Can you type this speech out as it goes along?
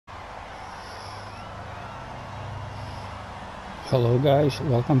Hello guys,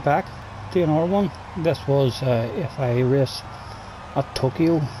 welcome back to another one. This was FIA race at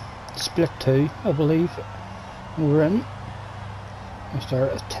Tokyo, split 2 I believe. We're in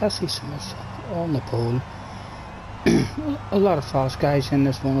Mr. Tessie Smith on the pole. A lot of fast guys in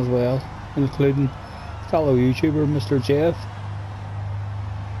this one as well, including fellow YouTuber Mr. Jeff.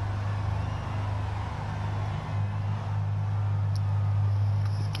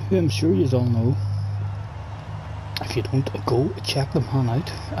 Who I'm sure you all know. If you don't, go check them on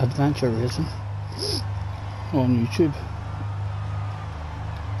out. Adventure Racing on YouTube.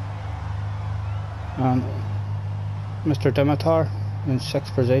 And Mr. Dimitar in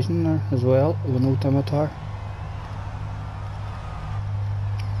 6th position there as well. We know Dimitar.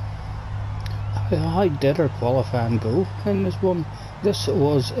 How did our qualifying go in this one? This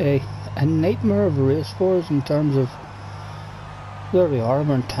was a nightmare of a race for us in terms of, there we are,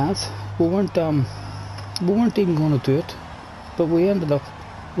 we're in 10th. We weren't even going to do it, but we ended up,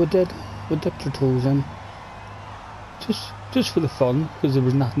 we dipped our toes in, just for the fun, because there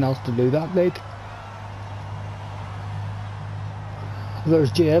was nothing else to do that night.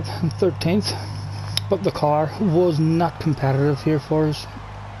 There's Jeb in 13th, but the car was not competitive here for us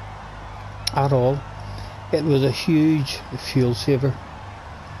at all. It was a huge fuel saver,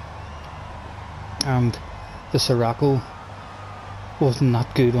 and the Sirocco was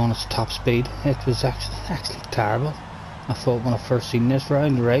not good on its top speed. It was actually terrible. I thought when I first seen this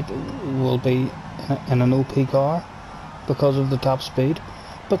round, right, we'll be in an OP car because of the top speed.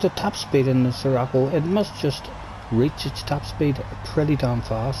 But the top speed in the Sirocco, it must just reach its top speed pretty damn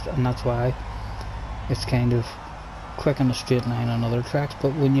fast, and that's why it's kind of quick in a straight line on other tracks.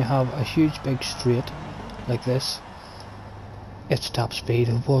 But when you have a huge big straight like this, its top speed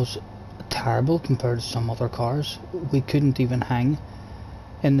was terrible compared to some other cars. We couldn't even hang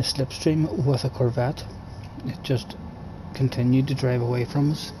in the slipstream with a Corvette. It just continued to drive away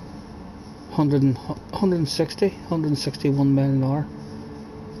from us. 161 mile an hour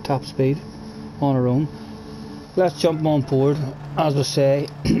top speed on our own. Let's jump on board. As I say,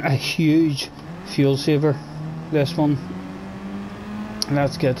 a huge fuel saver, this one.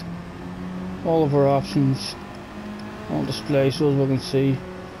 Let's get all of our options on display so we can see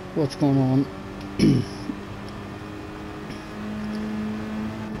what's going on.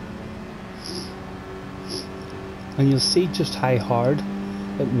 And you'll see just how hard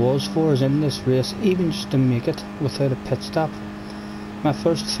it was for us in this race, even just to make it without a pit stop. My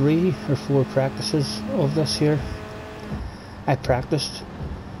first 3 or 4 practices of this here, I practiced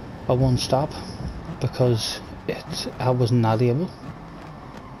a one stop because I was not able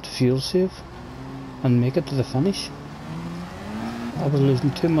to fuel save and make it to the finish. I was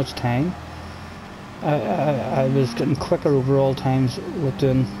losing too much time. I was getting quicker overall times with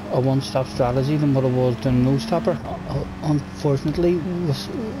doing a one-stop strategy than what I was doing no stopper. Unfortunately,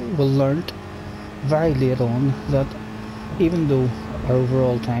 we learned very late on that even though our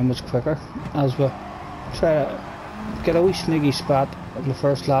overall time was quicker, as we try to get a wee sneaky spot in the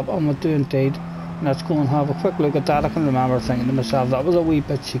first lap, and we do indeed. Let's go and have a quick look at that. I can remember thinking to myself that was a wee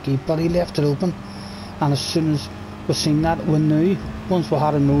bit cheeky, but he left it open, and as soon as we seen that, we knew once we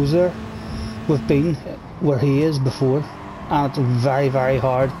had a nose there, we've been where he is before, and it's very, very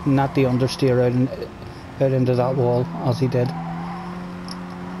hard not to understeer out into that wall as he did.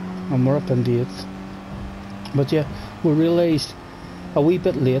 And we're up in the 8th. But yeah, we realised a wee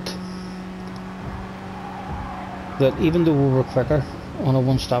bit late that even though we were quicker on a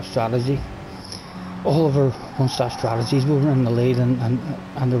one-stop strategy, all of our one-stop strategies, we were in the lead, and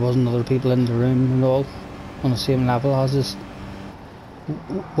there wasn't other people in the room and all on the same level as us.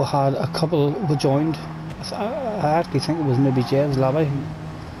 We had a couple we joined. I actually think it was maybe Jeb's lobby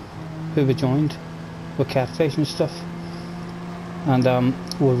who we joined with catfish and stuff, and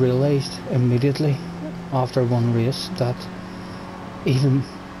we realised immediately after one race that even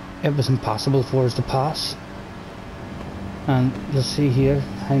it was impossible for us to pass. And you'll see here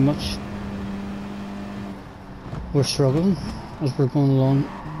how much we're struggling as we're going along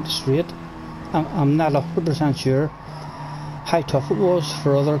the straight. I'm not 100% sure how tough it was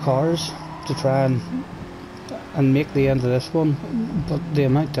for other cars to try and make the end of this one, but the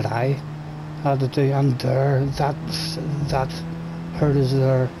amount that I had to do, and there, that hurt us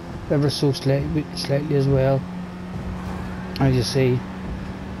there ever so slightly as well. As you see,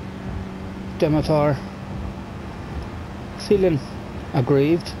 Dimitar feeling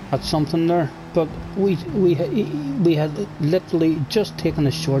aggrieved at something there, but we had literally just taken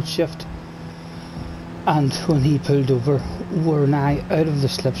a short shift, and when he pulled over, we're now out of the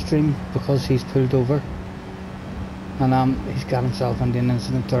slipstream because he's pulled over, and he's got himself into an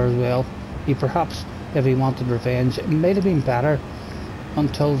incident there as well. He perhaps if he wanted revenge. It might have been better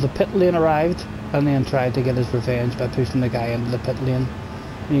until the pit lane arrived and then tried to get his revenge by pushing the guy into the pit lane.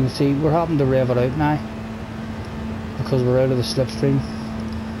 And you can see we're having to rev it out now because we're out of the slipstream,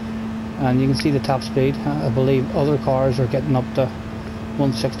 and you can see the top speed. I believe other cars are getting up to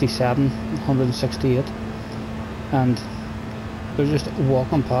 167, 168, and they're just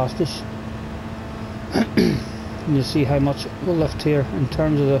walking past us. And you see how much we'll lift here in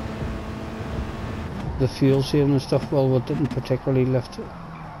terms of the fuel saving and stuff. Well, we didn't particularly lift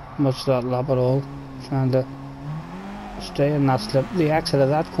much that lap at all, trying to stay in that slip. The exit of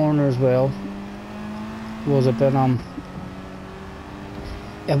that corner as well was a bit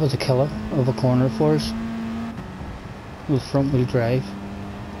it was a killer of a corner for us with front wheel drive,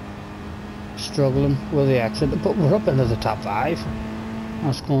 struggling with the exit, but we're up into the top 5.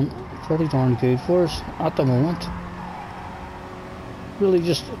 That's going pretty darn good for us at the moment. Really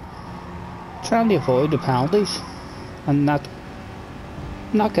just trying to avoid the penalties and not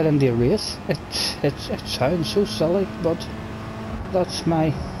get into a race. It sounds so silly, but that's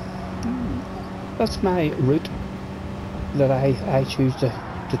my route that I choose to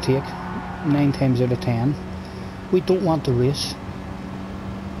take 9 times out of 10. We don't want to race.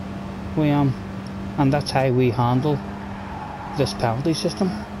 And that's how we handle this penalty system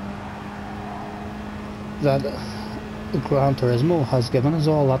that Gran Turismo has given us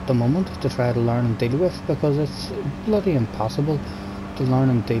all at the moment to try to learn and deal with, because it's bloody impossible to learn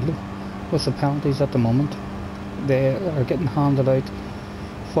and deal with the penalties at the moment. They are getting handed out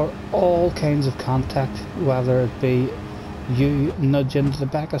for all kinds of contact, whether it be you nudge into the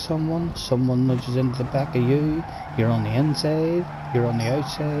back of someone nudges into the back of you, you're on the inside, you're on the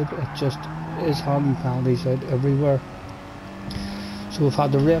outside. It just is handing penalties out everywhere. So we've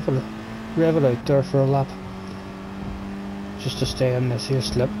had to rev it out there for a lap just to stay in this here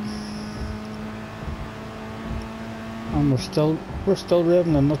slip, and we're still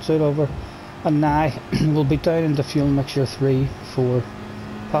revving the nuts out over. And now we'll be down into fuel mixture 3, 4,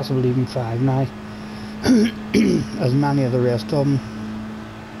 possibly even 5 now, as many of the rest of them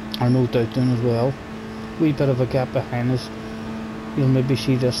are no doubt doing as well. Wee bit of a gap behind us. You'll maybe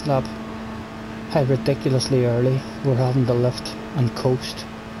see this lap how ridiculously early we're having to lift and coast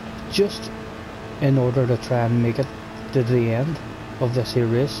just in order to try and make it to the end of this here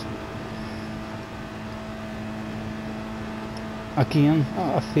race. Again,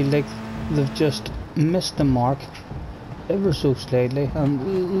 I feel like they've just missed the mark ever so slightly,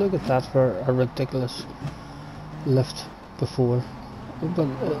 and look at that for a ridiculous lift before. But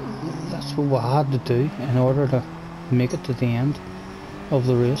that's what we had to do in order to make it to the end of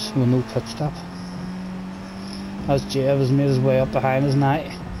the race with no pit stop. As Jev has made his way up behind us now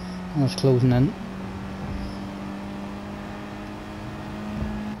and is closing in.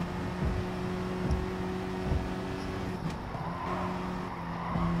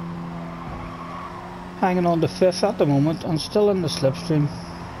 Hanging on to 5th at the moment and still in the slipstream.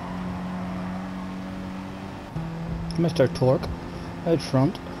 Mr. Torque out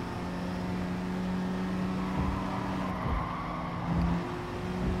front.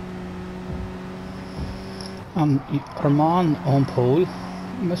 Our man on pole,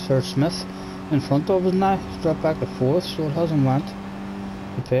 Mr. Smith, in front of us now. He's dropped back to 4th, so it hasn't went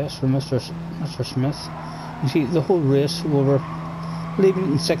the pace for Mr. Smith. You see, the whole race, we were leaving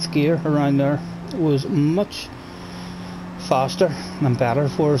in 6th gear around there, was much faster and better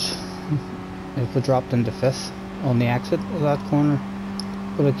for us if we dropped into 5th on the exit of that corner.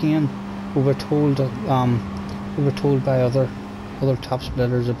 But again, we were told by other top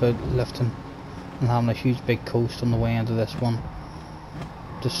splitters about lifting and having a huge big coast on the way into this one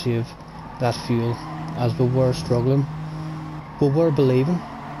to save that fuel, as we were struggling. We were believing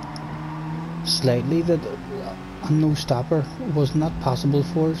slightly that a no stopper was not possible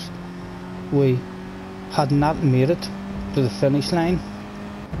for us. We had not made it to the finish line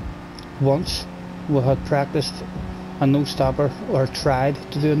once. We had practiced a no stopper, or tried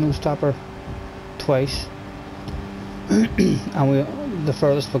to do a no stopper twice, and the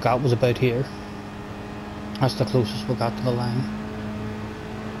furthest we got was about here. That's the closest we got to the line.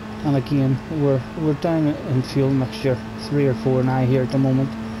 And again, we're down in fuel mixture 3 or 4 now here at the moment.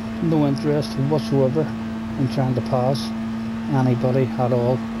 No interest whatsoever in trying to pass anybody at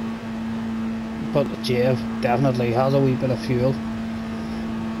all. But Jev definitely has a wee bit of fuel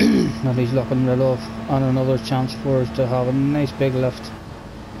that he's looking rid of, and another chance for us to have a nice big lift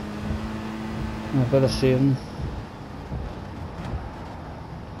and a bit of saving.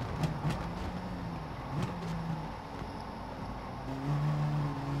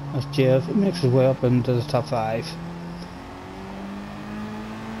 As Jev makes his way up into the top 5.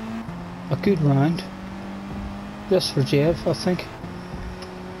 A good round this for Jeff, I think.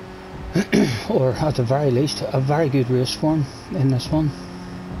 Or at the very least, a very good race for him in this one.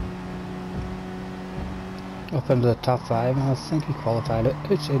 Up into the top 5, and I think he qualified it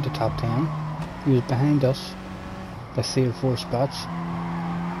outside the top 10. He was behind us by 3 or 4 spots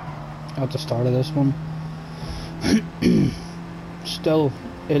at the start of this one. Still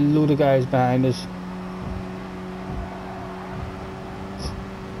a load of guys behind us.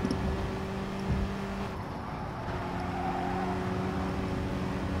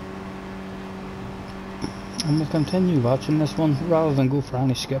 And we'll continue watching this one rather than go for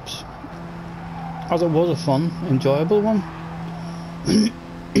any skips, as it was a fun, enjoyable one.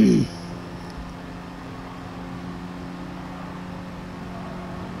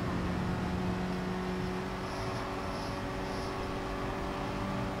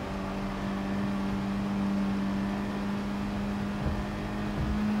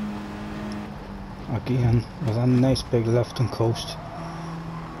 Again, with a nice big lift and coast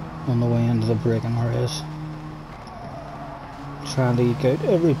on the way into the braking race. Trying to eke out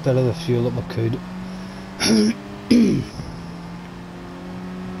every bit of the fuel that we could.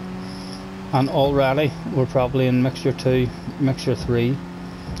 And already we're probably in mixture 2, mixture 3.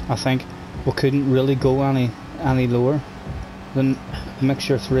 I think we couldn't really go any lower than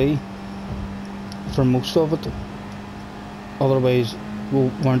mixture 3 for most of it. Otherwise we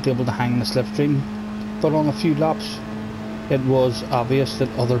weren't able to hang the slipstream. But on a few laps it was obvious that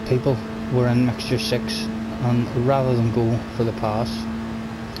other people were in mixture 6, and rather than go for the pass,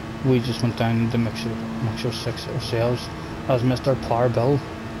 we just went down into mixture 6 ourselves, as Mr. Power Bill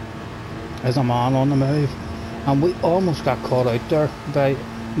is a man on the move, and we almost got caught out there by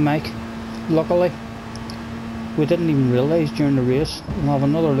Mike. Luckily we didn't even realise during the race, we'll have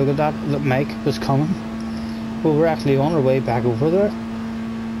another look at that Mike was coming. We were actually on our way back over there,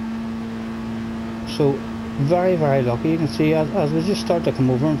 so very lucky. You can see as we just start to come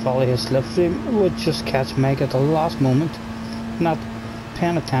over and follow his slipstream, we just catch Mike at the last moment, not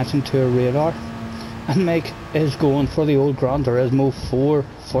paying attention to a radar, and Mike is going for the old Gran Turismo 4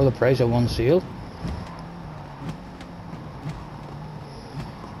 for the price of one sale.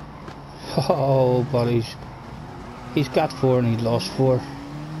 Oh buddies, he's got 4 and he lost 4,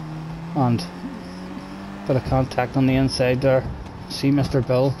 and bit of contact on the inside there. See Mr.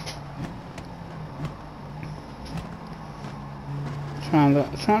 Bill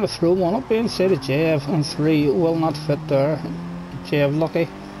trying to throw one up inside of JF, and 3 will not fit there. JF lucky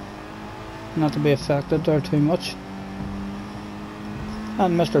not to be affected there too much,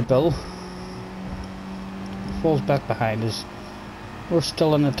 and Mr. Bill falls back behind us. We're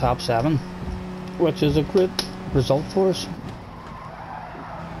still in the top 7, which is a great result for us.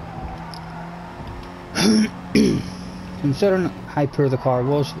 Considering how poor the car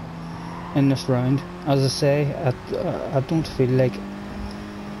was in this round, as I say, I don't feel like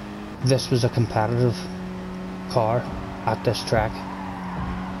this was a competitive car at this track.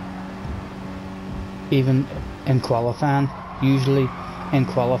 Even in qualifying, usually in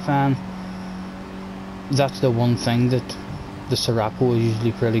qualifying, that's the one thing that the Sirocco is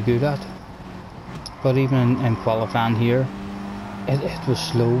usually pretty good at. But even in qualifying here, it was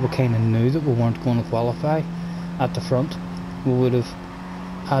slow. We kind of knew that we weren't going to qualify at the front. We would have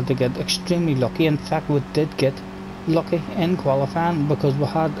had to get extremely lucky. In fact, we did get lucky in qualifying, because we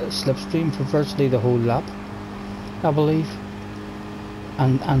had a slipstream for virtually the whole lap, I believe,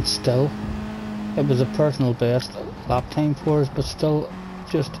 and still it was a personal best lap time for us, but still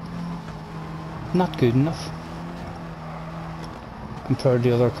just not good enough compared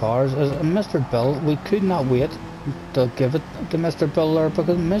to other cars. As Mr. Bill, we could not wait to give it to Mr. Bill there,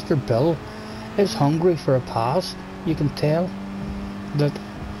 because Mr. Bill is hungry for a pass. You can tell that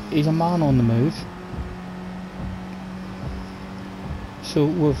he's a man on the move. So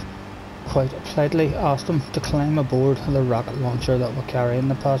we've quite politely asked him to climb aboard the rocket launcher that we carry in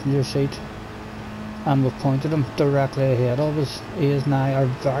the passenger seat, and we've pointed him directly ahead of us. He is now our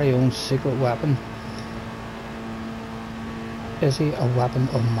very own secret weapon. Is he a weapon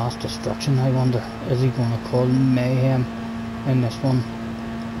of mass destruction, I wonder? Is he going to cause mayhem in this one?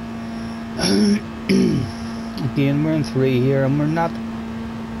 Again, we're in 3 here, and we're not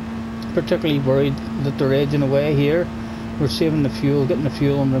particularly worried that they're edging away here. We're saving the fuel, getting the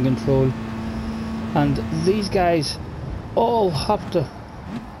fuel under control, and these guys all have to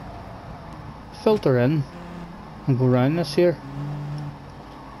filter in and go around this here.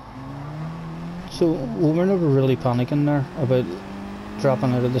 So we were never really panicking there about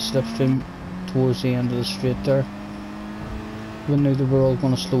dropping out of the slipstream towards the end of the straight there. We knew that we were all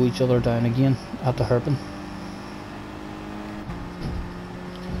going to slow each other down again at the hairpin.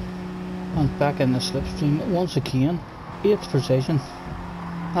 and back in the slipstream once again. 8th position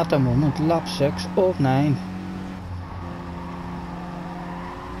at the moment, lap 6 of 9.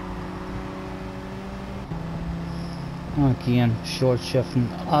 And again, short shifting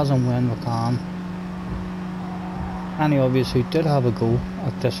as and when we can. Any obvious who did have a go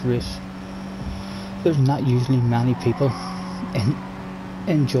at this race, there's not usually many people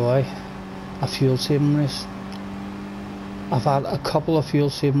enjoy a fuel saving race. I've had a couple of fuel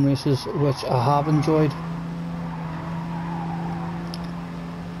saving races which I have enjoyed,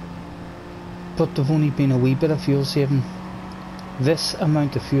 but they've only been a wee bit of fuel saving. This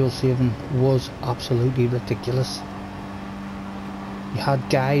amount of fuel saving was absolutely ridiculous. You had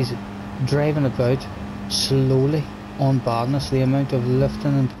guys driving about slowly on badness, the amount of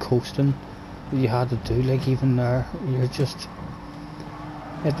lifting and coasting that you had to do, like even there, you're just,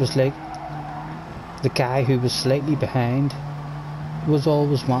 it was like the guy who was slightly behind was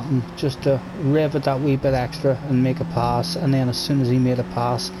always wanting just to rev it that wee bit extra and make a pass, and then as soon as he made a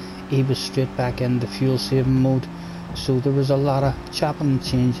pass he was straight back into fuel saving mode. So there was a lot of chopping and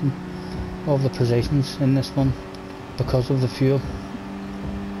changing of the positions in this one because of the fuel.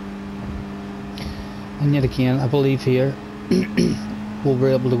 And yet again, I believe here we were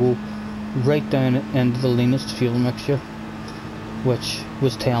able to go right down into the leanest fuel mixture, which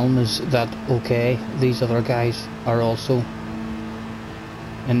was telling us that okay, these other guys are also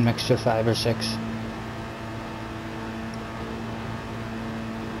in mixture 5 or 6.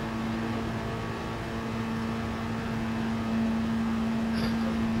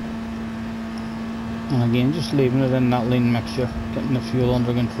 And again, just leaving it in that lean mixture, getting the fuel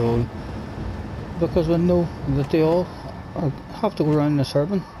under control, because we know that they all have to go around this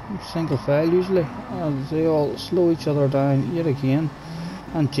urban single file usually, and they all slow each other down yet again.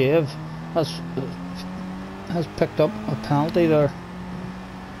 And Jev has picked up a penalty there.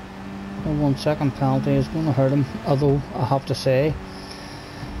 A 1 second penalty is going to hurt him, although I have to say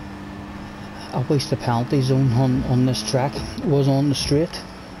I wish the penalty zone on this track was on the straight,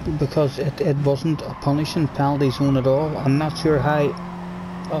 because it wasn't a punishing penalty zone at all. I'm not sure how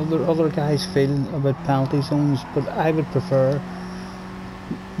other guys feel about penalty zones, but I would prefer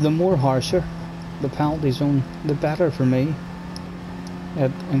the more harsher the penalty zone, the better for me.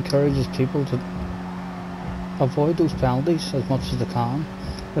 It encourages people to avoid those penalties as much as they can.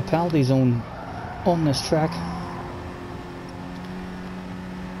 The penalty zone on this track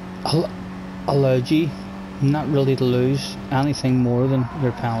allowed you not really to lose anything more than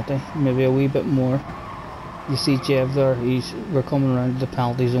your penalty, maybe a wee bit more. You see Jev there, we're coming around to the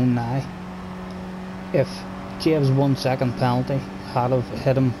penalty zone now. If Jev's 1 second penalty had have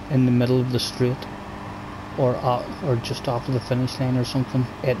hit him in the middle of the straight, or just after the finish line or something,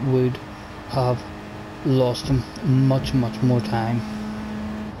 it would have lost him much more time.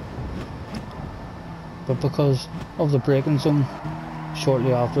 But because of the braking zone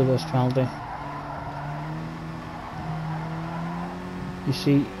shortly after this penalty, you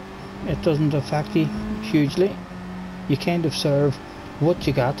see, it doesn't affect you hugely. You kind of serve what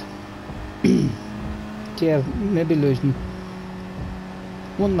you got. Yeah, maybe losing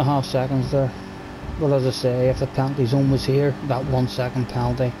 1.5 seconds there, but as I say, if the penalty zone was here, that 1 second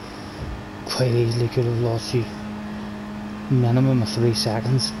penalty quite easily could have lost you minimum of 3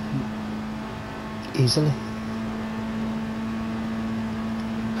 seconds easily.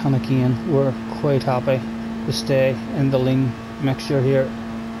 And again, we're quite happy to stay in the lean mixture here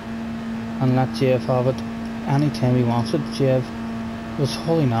and let Jev have it anytime he wants it. Jev was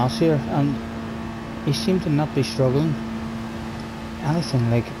hauling ass here, and he seemed to not be struggling anything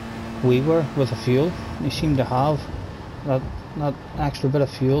like we were with the fuel. He seemed to have that extra bit of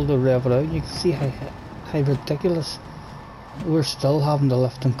fuel to rev it out. You can see how ridiculous we're still having to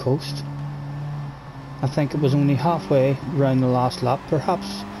lift and coast. I think it was only halfway around the last lap,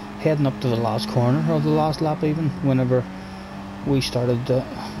 perhaps heading up to the last corner or the last lap even, whenever we started to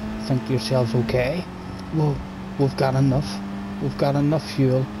think to yourselves, okay, well, we've got enough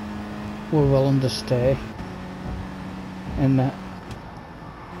fuel, we're willing to stay in that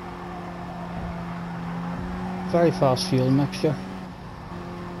very fast fuel mixture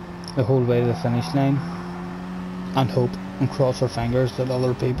the whole way to the finish line, and hope and cross our fingers that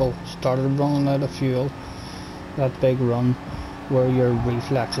other people started running out of fuel. That big run where your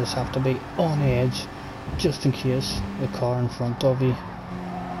reflexes have to be on edge just in case the car in front of you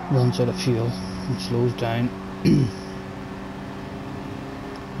runs out of fuel and slows down. And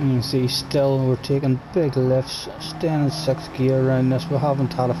you can see still we're taking big lifts, staying in 6th gear around this. We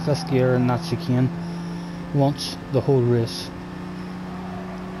haven't had a 5th gear in that chicane once the whole race,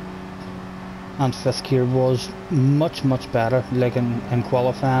 and 5th gear was much better, like in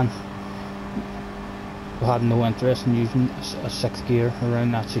qualifying. we had no interest in using a sixth gear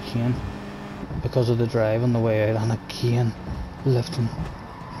around that chicane because of the drive on the way out, and again lifting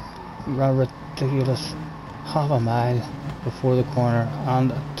a ridiculous half a mile before the corner,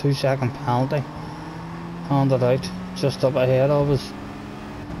 and a 2-second penalty handed out just up ahead of us.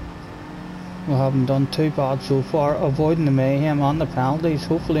 We haven't done too bad so far, avoiding the mayhem and the penalties.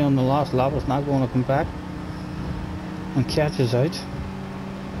 Hopefully on the last lap it's not going to come back and catch us out.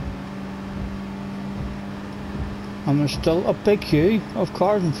 And there's still a big queue of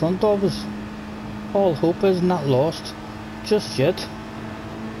cars in front of us. All hope is not lost just yet.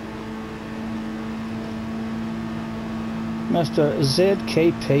 Mr.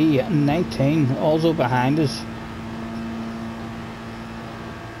 ZKP19 also behind us,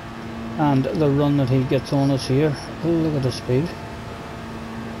 and the run that he gets on us here, look at the speed,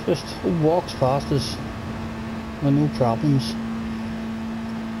 just walks past us with no problems.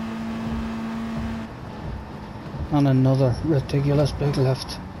 And another ridiculous big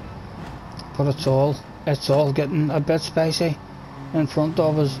lift, but it's all getting a bit spicy in front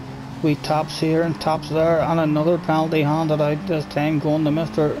of us. We tops here and tops there, and another penalty handed out, this time going to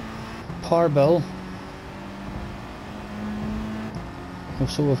Mr. Parbill.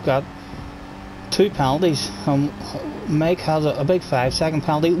 So we've got 2 penalties. Mike has a big 5-second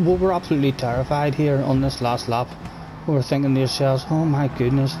penalty. We were absolutely terrified here on this last lap. We were thinking to ourselves, oh my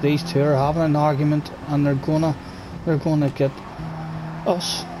goodness, these two are having an argument, and they're gonna get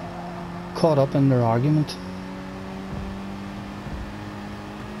us caught up in their argument.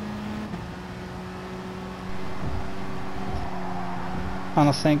 And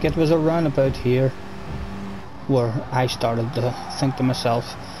I think it was around about here where I started to think to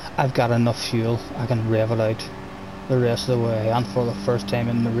myself, I've got enough fuel, I can rev it out the rest of the way, and for the first time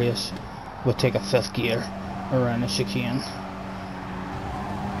in the race we'll take a 5th gear around the chicane.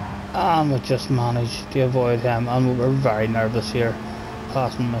 And we just managed to avoid him, and we were very nervous here,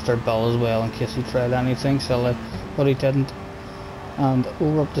 passing Mr. Bill as well in case he tried anything silly, but he didn't. And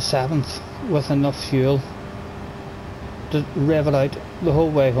we were up to 7th with enough fuel to rev it out the whole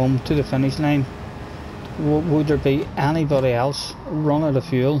way home to the finish line. Would there be anybody else run out of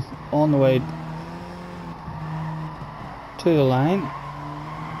fuel on the way to the line?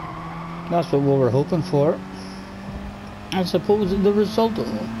 That's what we were hoping for. I suppose the result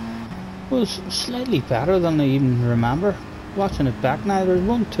was slightly better than I even remember. Watching it back now, there's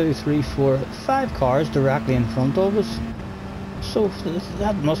 1, 2, 3, 4, 5 cars directly in front of us. So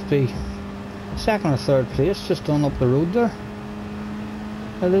that must be 2nd or 3rd place just on up the road there.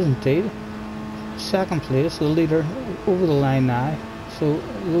 It is indeed. 2nd place, the leader over the line now. So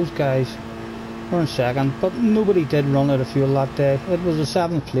those guys were in 2nd, but nobody did run out of fuel that day. It was a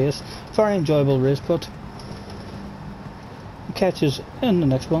 7th place. Very enjoyable race, but catch us in the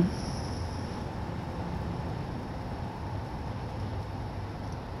next one.